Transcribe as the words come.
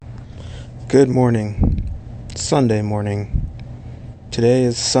Good morning. Sunday morning. Today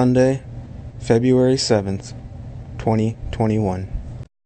is Sunday, February 7th, 2021.